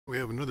We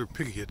have another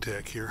piggy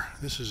attack here.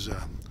 This is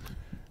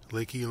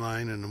Lake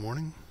Eline in the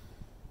morning.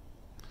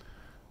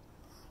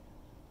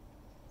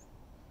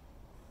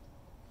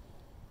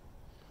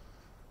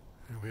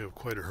 And we have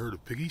quite a herd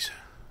of piggies.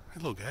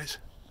 Hello guys.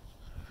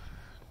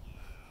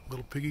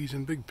 Little piggies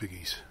and big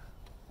piggies.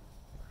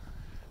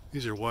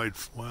 These are wild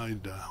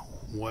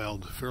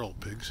feral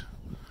pigs.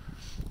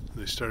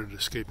 They started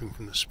escaping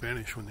from the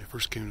Spanish when they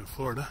first came to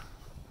Florida.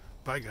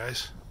 Bye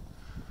guys.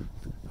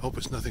 Hope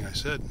it's nothing I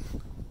said.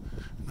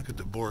 Look at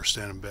the boar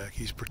standing back.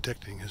 He's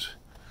protecting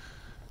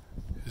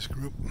his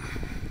group,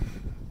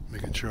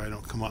 making sure I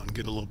don't come out and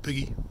get a little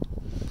piggy.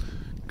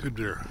 Good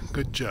there.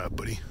 Good job,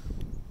 buddy.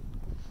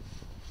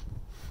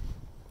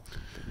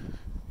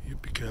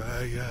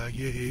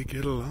 Yippee-ki-yay,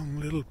 get along,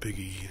 little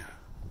piggy.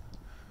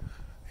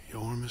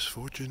 Your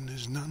misfortune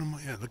is none of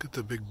my... Yeah, look at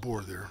the big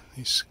boar there.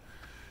 He's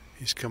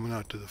coming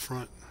out to the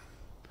front,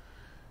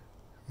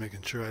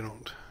 making sure I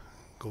don't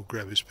go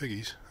grab his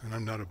piggies, and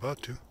I'm not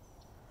about to.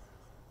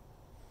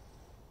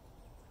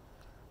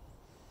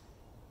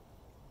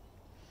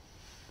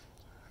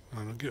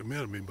 Now, don't get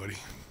mad at me, buddy.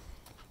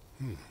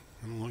 I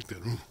don't like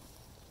that.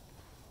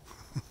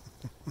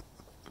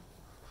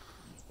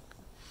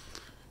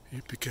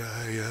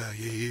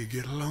 Yippee-ki-yay,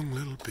 get along,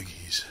 little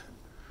piggies.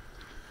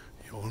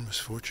 Your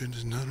misfortune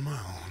is none of my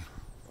own.